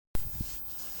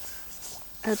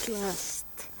At last,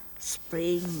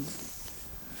 spring.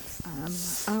 I'm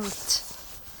out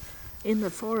in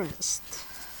the forest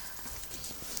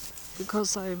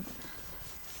because I'm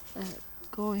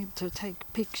going to take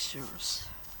pictures.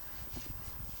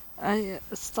 I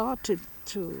started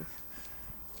to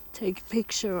take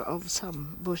picture of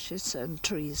some bushes and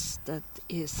trees that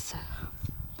it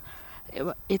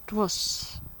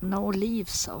was no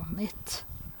leaves on it.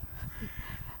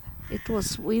 It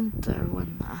was winter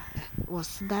when I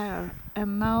was there,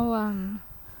 and now I'm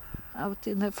out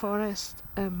in the forest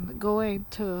and going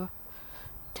to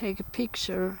take a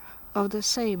picture of the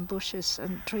same bushes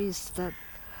and trees that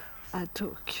I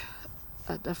took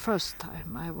the first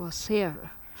time I was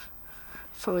here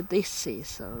for this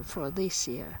season, for this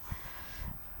year.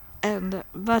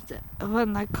 But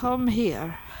when I come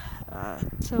here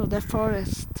to the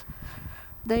forest,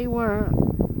 they were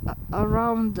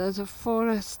around the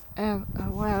forest and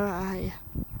where I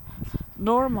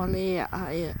normally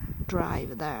I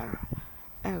drive there,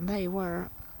 and they were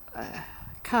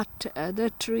cut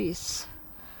the trees,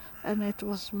 and it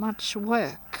was much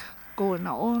work going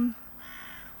on.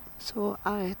 So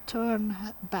I turn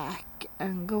back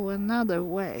and go another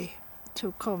way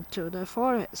to come to the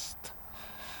forest.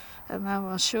 And I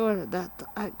was sure that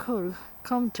I could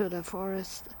come to the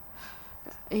forest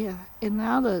in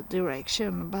another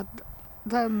direction, but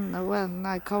then when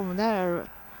I come there,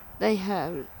 they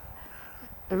have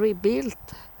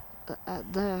rebuilt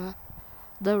the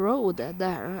road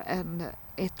there, and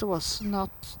it was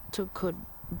not to could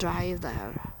drive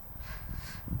there.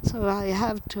 So I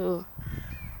have to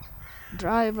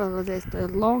drive a little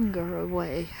longer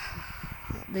way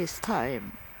this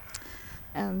time,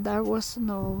 and there was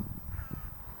no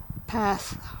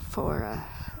path for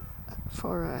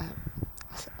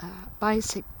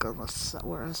bicycles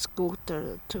or a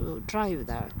scooter to drive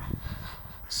there.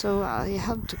 So I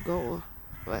have to go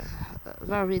a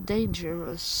very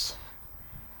dangerous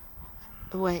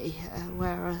way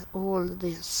where all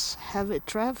this heavy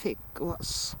traffic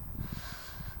was.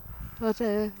 But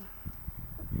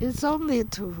it's only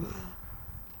to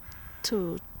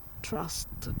trust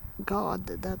God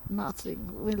that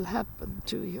nothing will happen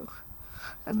to you.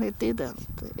 And it didn't.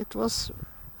 It was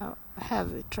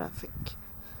heavy traffic.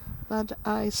 But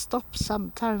I stopped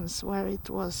sometimes where it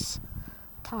was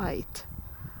tight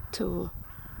to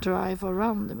drive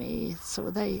around me,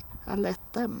 so I let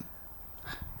them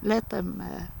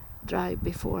drive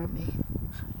before me.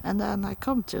 And then I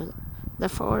come to the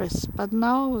forest, but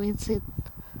now it's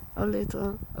a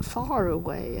little far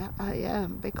away I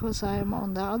am, because I am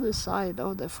on the other side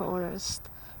of the forest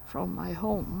from my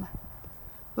home.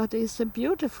 But it's a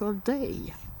beautiful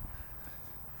day,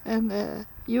 and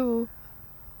you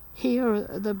hear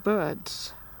the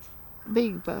birds,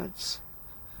 big birds,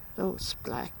 those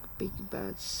black big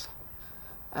birds.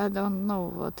 I don't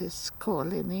know what it's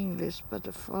called in English,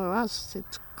 but for us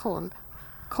it's called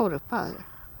korpar.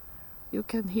 You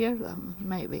can hear them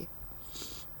maybe.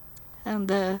 And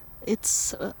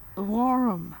it's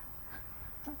warm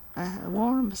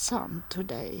sun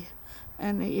today,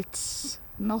 and it's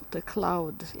not a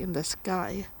cloud in the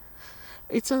sky.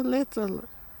 It's a little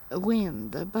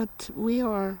wind, but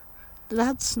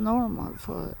that's normal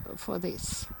for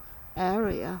this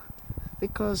area,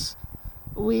 because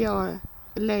we are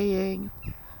laying,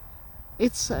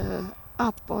 it's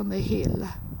up on the hill,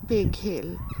 big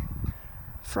hill,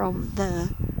 from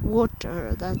the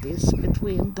water that is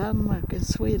between Denmark and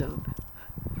Sweden.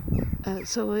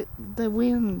 So the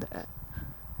wind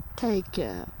take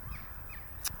a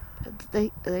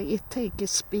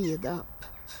speed up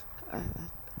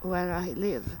where I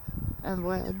live and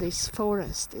where this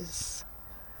forest is.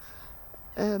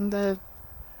 And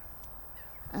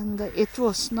it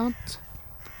was not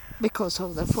because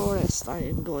of the forest I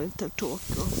am going to talk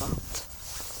about.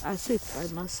 I sit by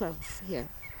myself here,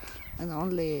 and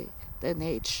only the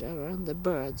nature and the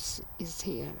birds is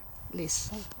here.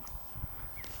 Listen,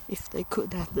 if they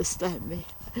could understand me.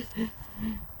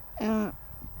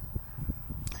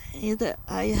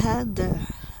 I had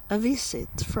a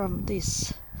visit from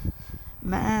this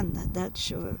man that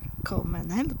should come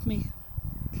and help me.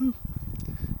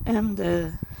 And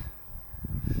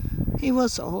he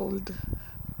was old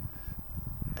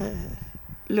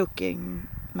looking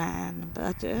man,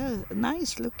 but a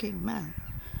nice looking man.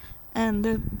 And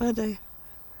that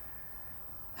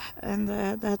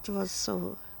was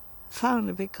so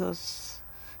fun, because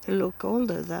he looked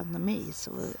older than me,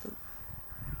 so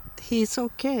he's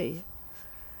okay.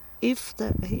 If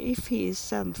he is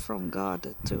sent from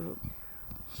God to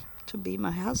be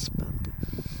my husband,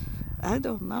 I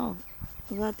don't know.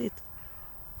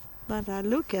 But I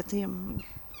look at him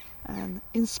and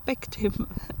inspect him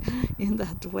in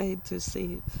that way to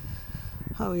see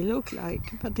how he looked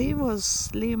like. But he was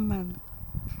slim, and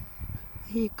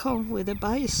he come with a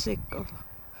bicycle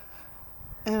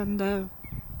and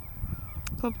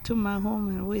come to my home,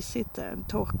 and we sit there and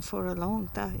talk for a long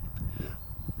time.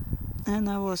 And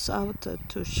I was out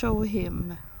to show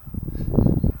him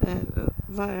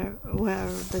where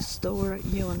the store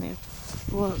unit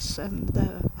was and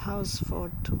the house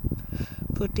for to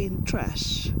put in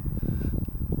trash.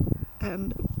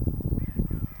 And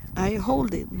I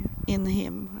hold it in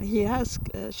him. He asked,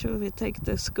 should we take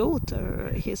the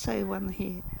scooter? He said when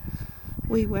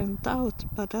we went out,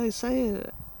 but I say,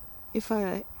 if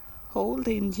I hold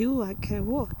in you, I can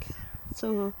walk.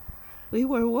 So we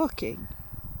were walking,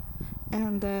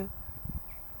 and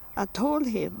I told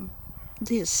him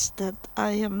this, that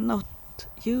I am not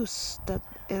used that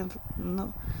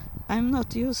no, I'm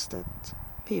not used that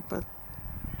people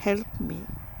help me,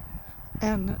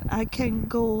 and I can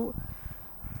go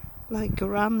like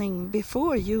running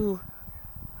before you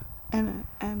and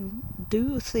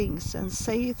do things and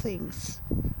say things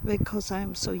because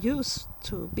I'm so used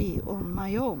to be on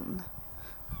my own.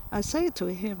 I say to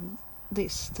him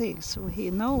these things, so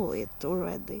he know it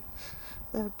already,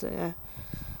 that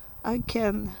I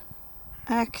can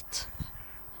act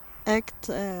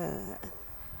a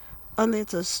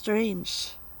little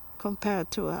strange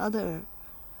compared to other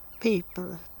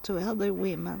people, to other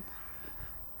women,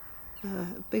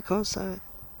 because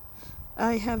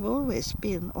I have always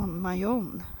been on my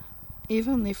own.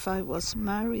 Even if I was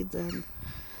married, and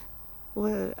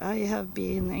well, I have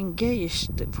been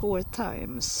engaged 4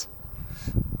 times,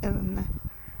 and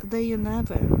they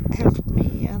never helped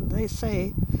me, and they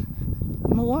say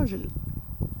more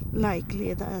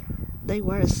likely that they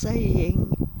were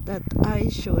saying that I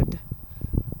should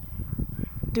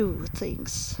do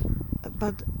things,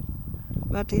 but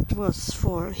it was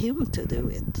for him to do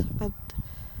it. But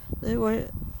they were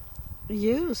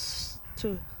used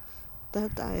to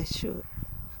that I should,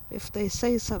 if they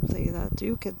say something that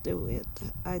you can do it,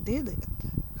 I did it,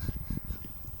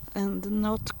 and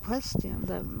not question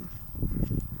them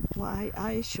why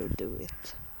I should do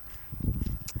it.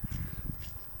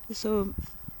 So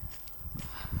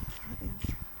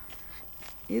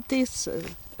it is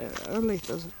a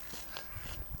little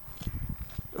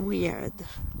weird,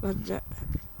 but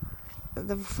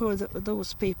for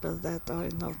those people that are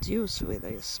not used with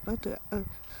this. But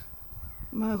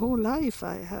my whole life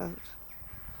I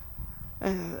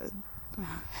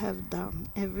have done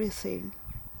everything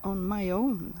on my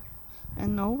own,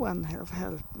 and no one have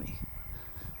helped me.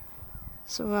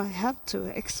 So I have to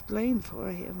explain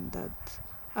for him that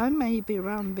I may be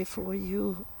run before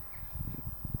you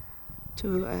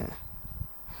to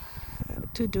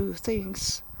do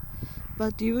things,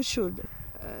 but you should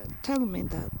tell me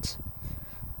that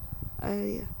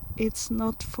it's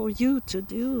not for you to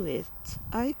do it.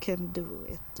 I can do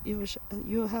it.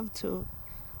 You have to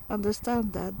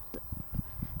understand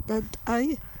that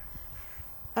I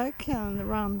can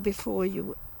run before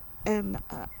you, and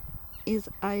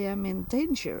I am in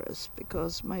dangerous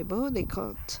because my body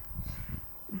can't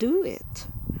do it,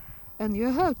 and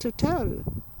you have to tell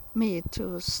me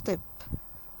to step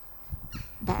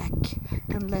back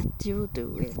and let you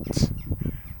do it.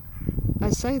 I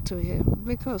say to him,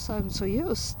 because I'm so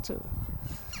used to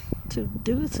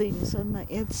do things, and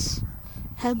it's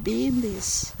have been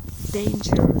these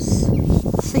dangerous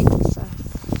things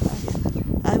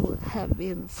I have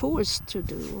been forced to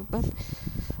do,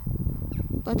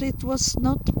 but it was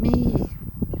not me.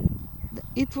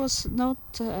 It was not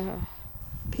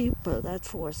people that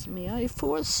forced me. I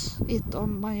forced it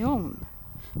on my own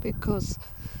because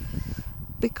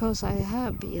I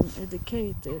have been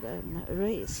educated and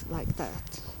raised like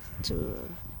that,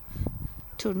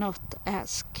 to not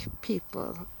ask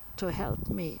people to help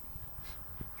me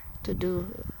to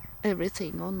do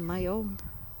everything on my own.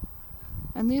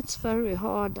 And it's very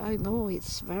hard. I know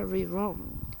it's very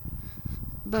wrong,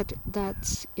 but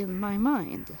that's in my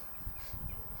mind.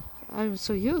 I'm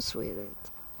so used with it.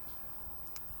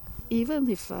 Even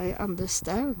if I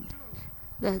understand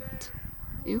that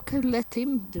you can let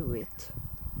him do it,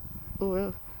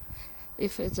 or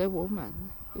if it's a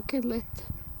woman, you can let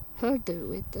her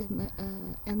do it,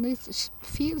 and it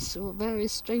feels so very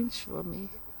strange for me.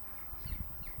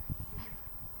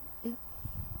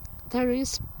 There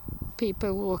is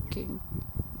people walking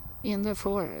in the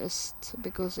forest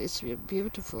because it's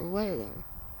beautiful weather,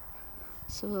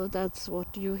 so that's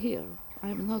what you hear.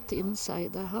 I'm not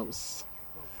inside the house.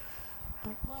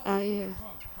 I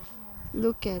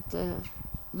look at the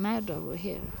meadow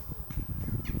here,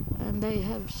 and they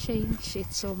have changed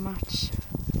it so much.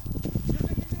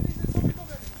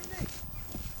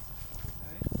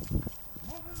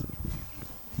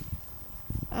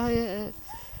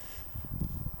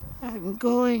 I'm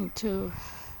going to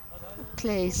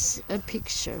place a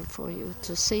picture for you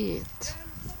to see it.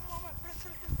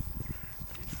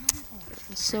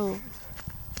 So,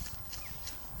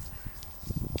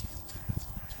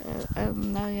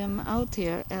 and I am out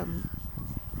here and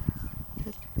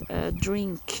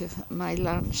drink my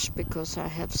lunch because I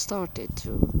have started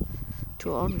to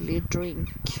only drink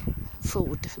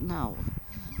food now.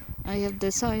 I have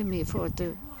decided me for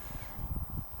to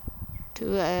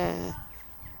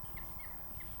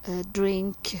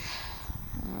drink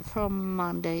from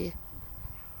Monday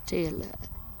till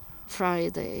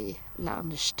Friday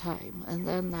lunchtime, and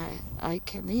then I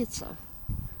can eat some,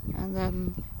 and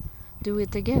then do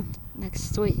it again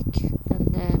next week.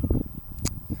 And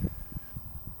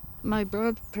my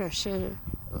blood pressure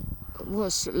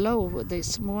was low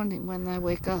this morning when I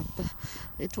wake up.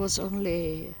 It was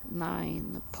only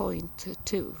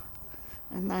 9.2,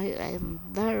 and I am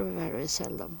very, very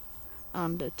seldom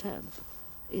under 10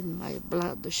 in my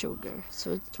blood sugar,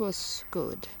 so it was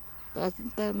good. But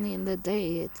then in the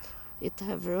day it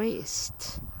have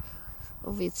raised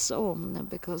of its own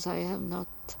because I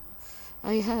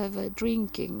have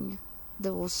drinking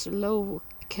those low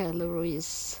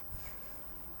calories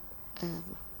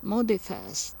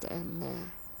Modifast and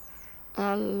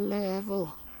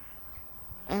Allevo,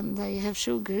 and they have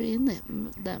sugar in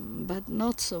them, but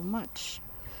not so much.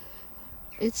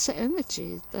 It's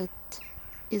energy that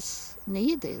is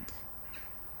needed.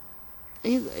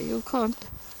 You can't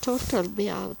totally be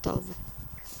out of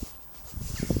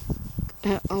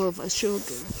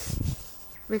sugar,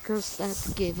 because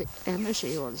that gives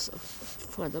energy also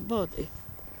for the body,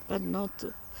 but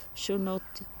should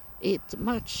not eat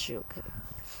much sugar.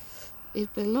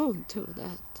 It belongs to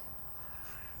that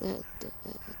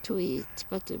to eat,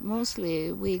 but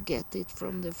mostly we get it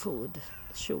from the food,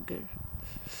 sugar.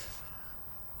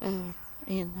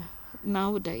 In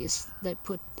nowadays they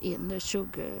put in the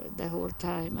sugar the whole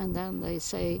time, and then they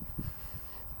say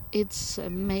it's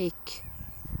make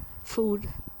food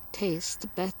taste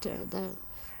better,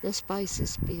 the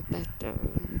spices be better.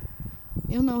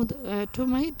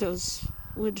 Tomatoes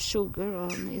with sugar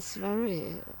on is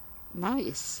very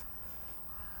nice,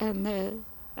 and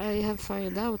I have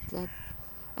found out that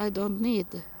I don't need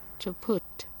to put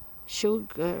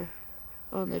sugar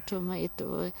on the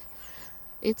tomato.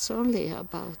 It's only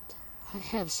about I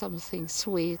have something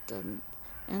sweet, and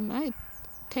I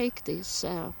take this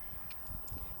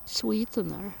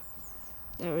sweetener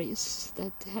there is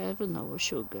that have no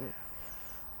sugar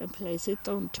and place it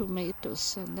on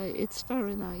tomatoes, and it's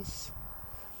very nice.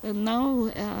 And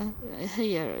now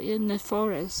here in the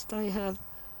forest I have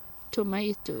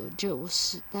tomato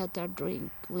juice that I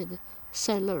drink with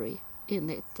celery in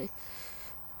it.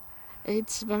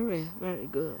 It's very, very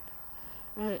good.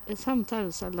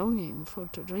 Sometimes I'm longing for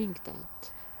to drink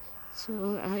that,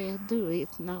 so I do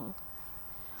it now.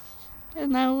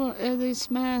 And now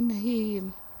this man, he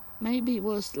maybe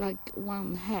was like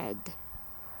one head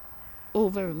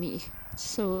over me,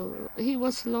 so he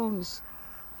was long,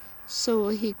 so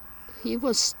he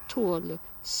was tall,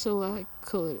 so I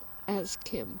could ask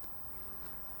him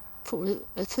for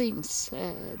things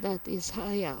that is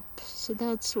high up, so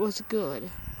that was good.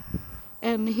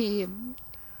 And he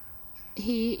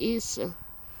is an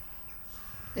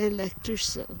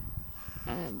electrician,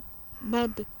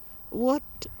 but what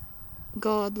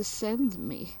God sent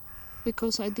me,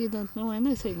 because I didn't know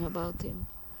anything about him.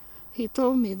 He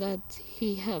told me that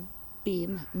he had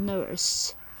been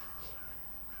nurse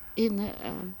in it.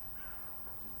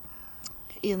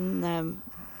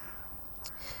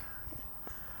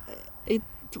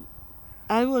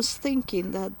 I was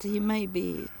thinking that he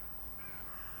maybe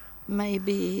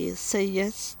say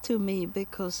yes to me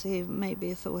because he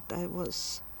maybe thought I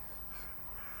was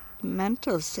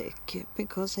mental sick,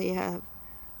 because he have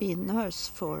been nurse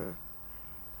for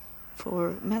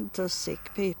mental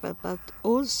sick people, but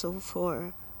also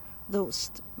for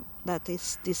those that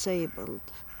is disabled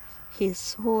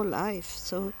his whole life.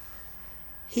 So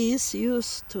he is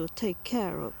used to take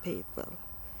care of people.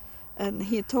 And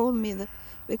he told me that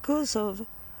because of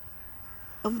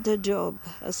the job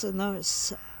as a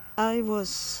nurse, I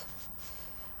was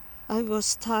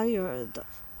tired,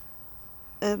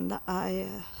 and I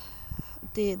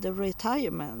did a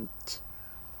retirement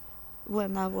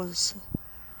when I was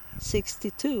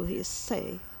 62, he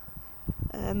say,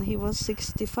 and he was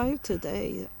 65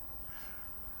 today,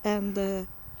 and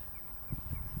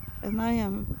I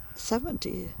am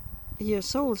 70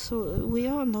 years old, so we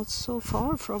are not so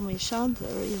far from each other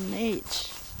in age.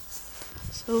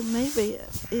 So maybe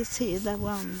is he the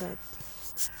one that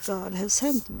God has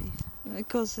sent me,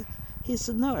 because he's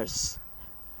a nurse,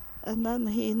 and then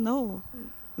he know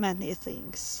many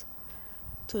things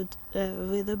to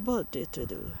with the body to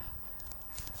do.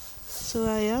 So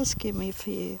I asked him if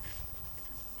he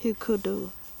could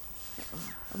do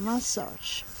a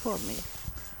massage for me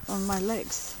on my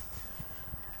legs,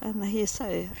 and he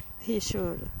said he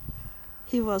should.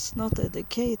 He was not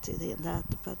educated in that,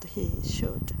 but he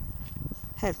should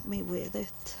help me with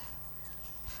it.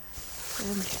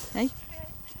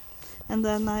 And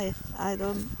then I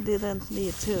didn't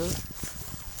need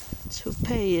to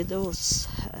pay those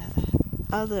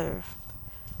other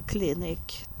clinic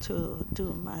to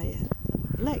do my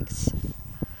legs.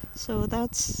 So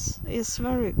is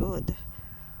very good,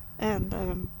 and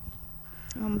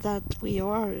that we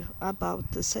are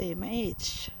about the same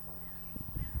age.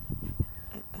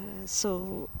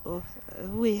 So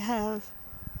we have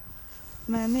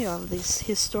many of these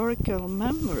historical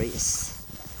memories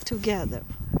together.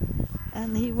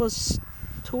 And he was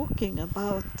talking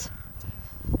about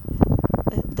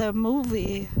the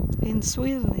movie in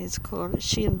Sweden is called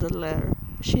Schindler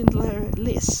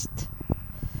List.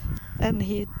 And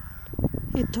he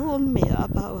told me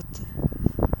about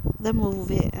the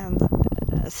movie and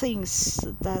things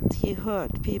that he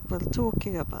heard people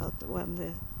talking about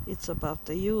when it's about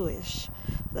the Jewish.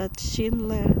 That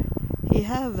Schindler, he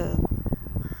have a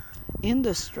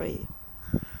industry,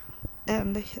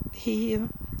 and he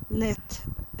let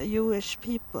Jewish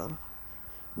people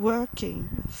working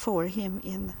for him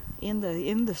in the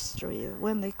industry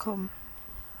when they come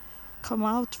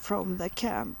out from the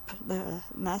camp, the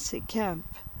Nazi camp.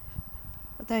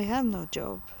 They have no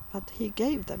job, but he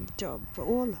gave them job,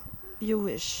 all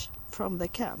Jewish from the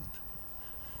camp.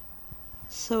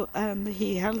 So, and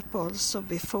he helped also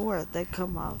before they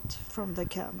come out from the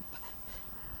camp.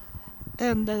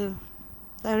 And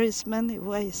there is many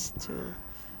ways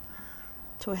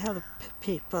to help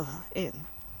people in.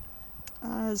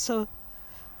 And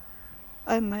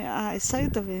I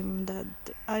said to him that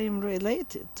I am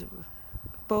related to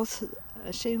both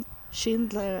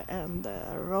Schindler and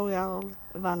Royal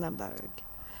Wallenberg.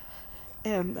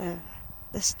 And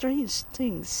the strange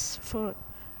things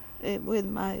with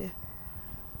my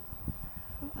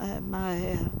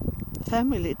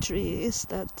family tree is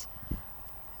that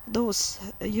those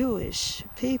Jewish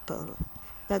people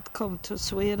that come to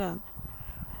Sweden,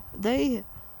 they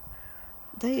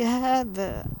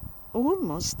have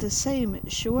almost the same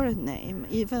surname,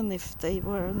 even if they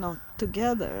were not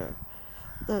together,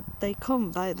 that they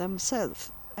come by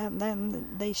themselves, and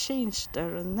then they change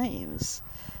their names,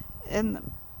 and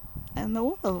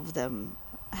all of them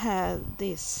have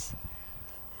this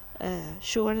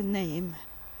surname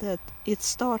that it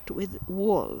starts with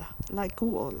wall, like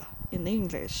wall in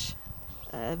English,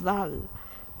 wall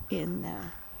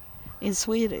in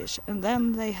Swedish, and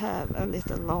then they have a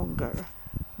little longer,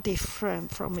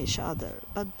 different from each other,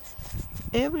 but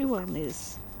everyone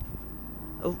is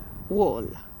a wall,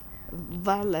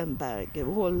 Wallenberg,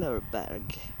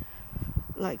 Wallerberg,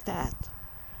 like that.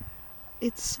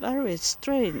 It's very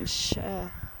strange.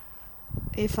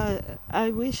 If I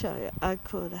wish I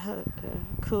could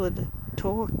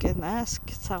talk and ask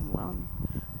someone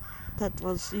that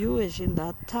was Jewish in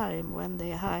that time when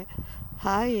they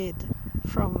hid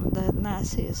from the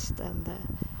Nazis, and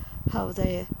how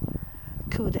they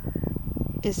could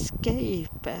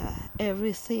escape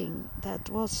everything that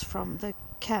was from the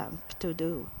camp to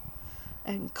do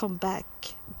and come back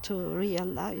to real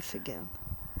life again.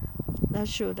 That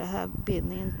should have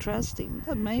been interesting,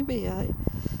 but maybe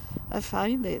I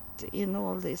find it in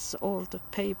all these old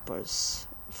papers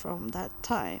from that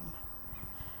time.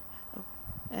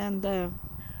 And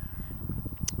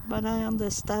but I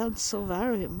understand so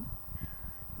very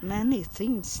many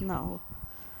things now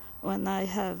when I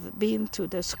have been to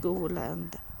the school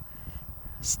and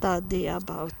study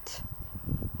about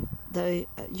the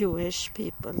Jewish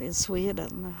people in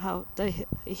Sweden, how the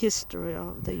history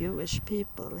of the Jewish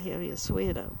people here in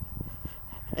Sweden.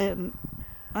 And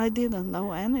I didn't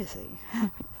know anything.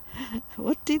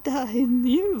 What did I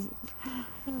knew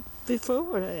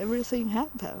before everything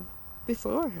happened?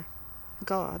 Before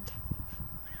God?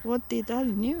 What did I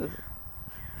knew?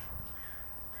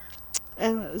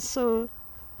 And so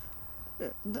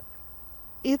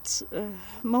it's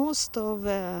most of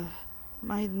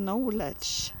my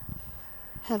knowledge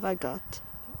have I got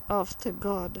after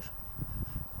God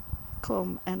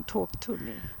come and talk to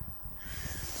me.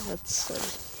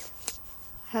 That's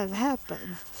have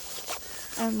happened.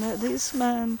 And this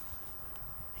man,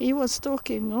 he was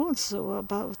talking also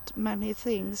about many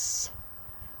things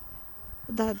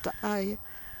that I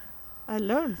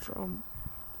learned from,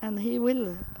 and he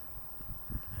will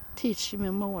teach me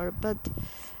more, but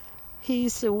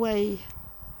he's away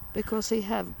because he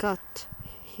have got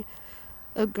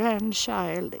a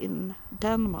grandchild in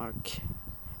Denmark,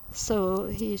 so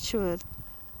he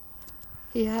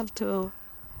have to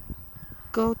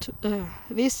go to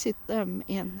visit them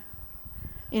in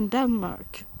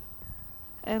Denmark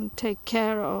and take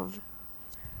care of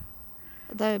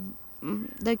the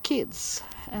kids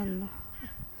and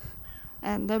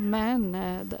the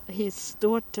man his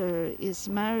daughter is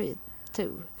married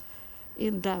to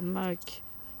in Denmark.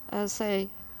 I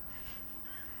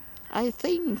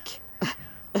think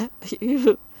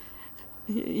you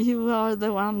are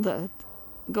the one that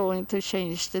going to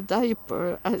change the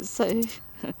diaper. I say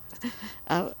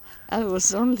I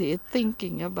was only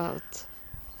thinking about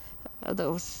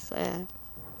those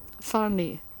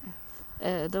funny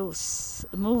those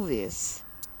movies,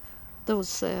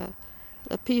 those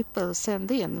the people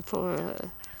send in for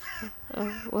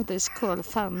what is called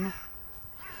fun,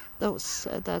 those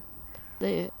that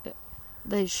they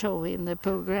show in the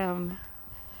program,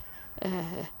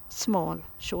 small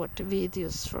short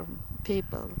videos from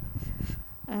people.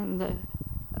 And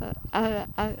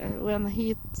when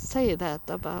he say that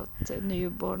about a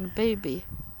newborn baby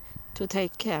to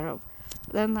take care of,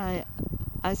 then I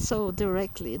saw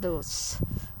directly those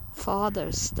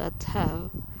fathers that have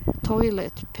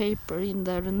toilet paper in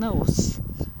their nose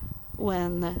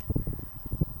when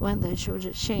they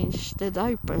should change the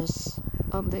diapers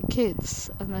on the kids,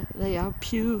 and they are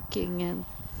puking and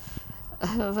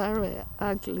a very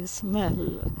ugly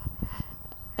smell.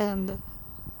 And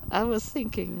I was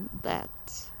thinking that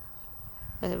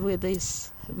with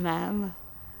this man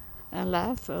and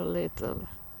laugh a little.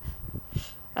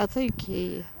 I think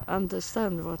he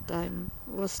understands what I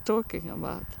was talking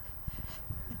about.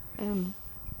 And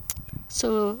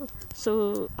so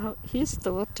his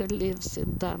daughter lives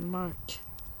in Denmark,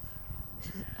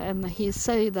 and he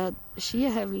say that she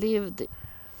have lived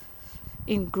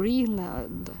in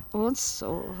Greenland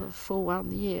also for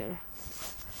 1 year.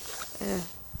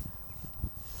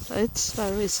 It's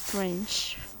very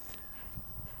strange.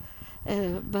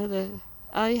 But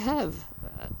I have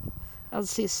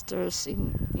sisters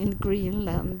in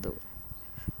Greenland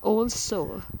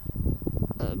also.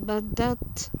 But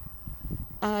that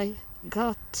I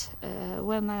got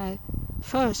when I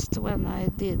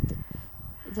did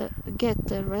get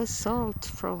the result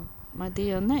from my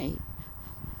DNA.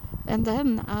 And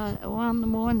then one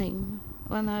morning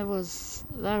when I was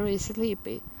very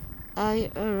sleepy, I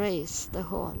erased the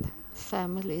whole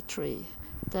family tree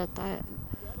that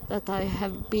I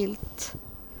have built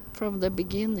from the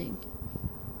beginning.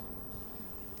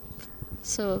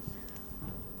 So,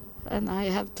 and I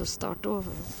have to start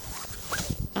over.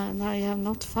 And I have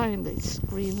not found this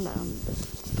Greenland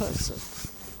person.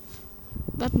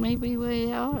 But maybe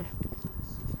we are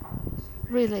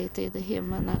related,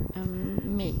 him and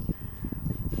me.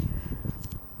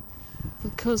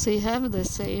 Because he have the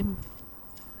same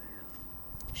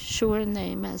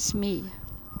surname as me.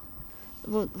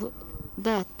 What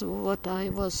I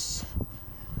was,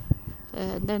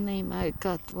 the name I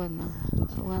got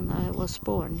when I was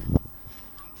born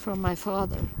from my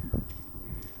father.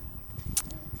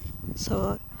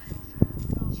 So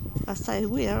I say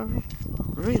we are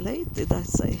related, I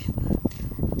say,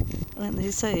 when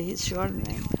he say his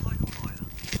surname.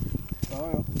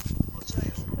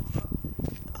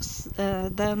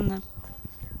 Then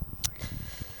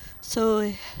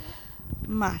so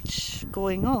much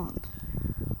going on,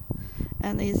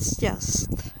 and it's just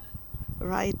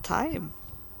right time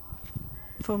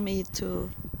for me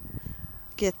to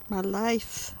get my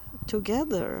life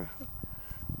together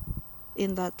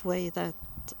in that way that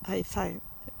I find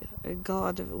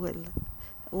God will,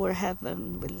 or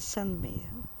heaven will send me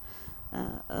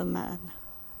a man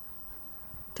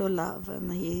to love,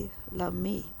 and he love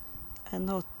me, and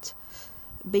not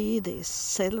be this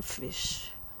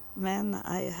selfish man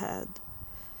I had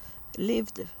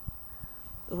lived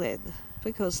with,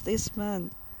 because this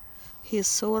man,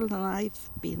 his whole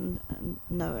life been a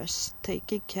nurse,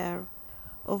 taking care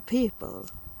of people,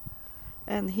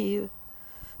 and he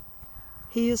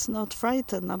is not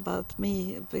frightened about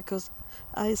me, because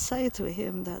I say to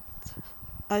him that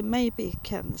I maybe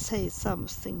can say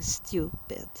something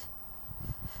stupid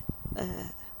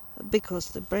because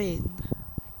the brain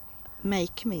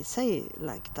make me say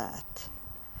like that.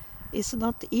 It's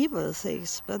not evil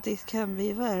things, but it can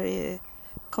be very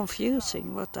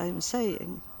confusing what I'm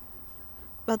saying.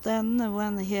 But then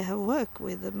when he have worked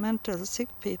with the mental sick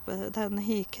people, then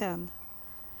he can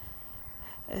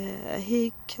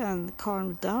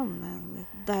calm down, and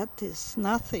that is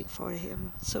nothing for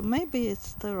him. So maybe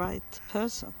it's the right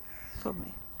person for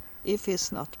me, if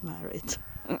he's not married.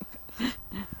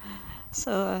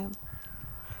 So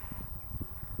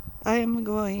I am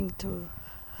going to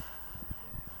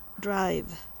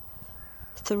drive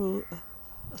through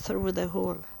the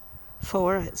whole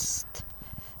forest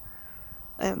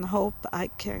and hope I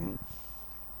can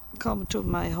come to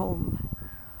my home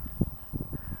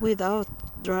without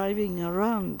driving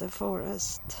around the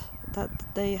forest,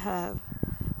 that they have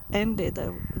ended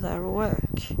their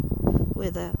work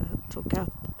with to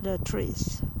cut the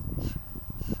trees.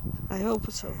 I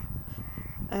hope so.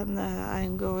 And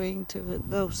I'm going to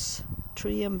those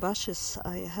tree and bushes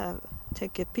I have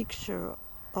take a picture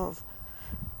of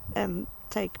and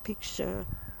take picture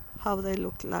how they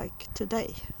look like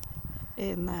today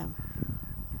in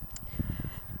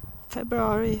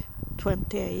February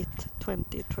 28,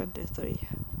 2023.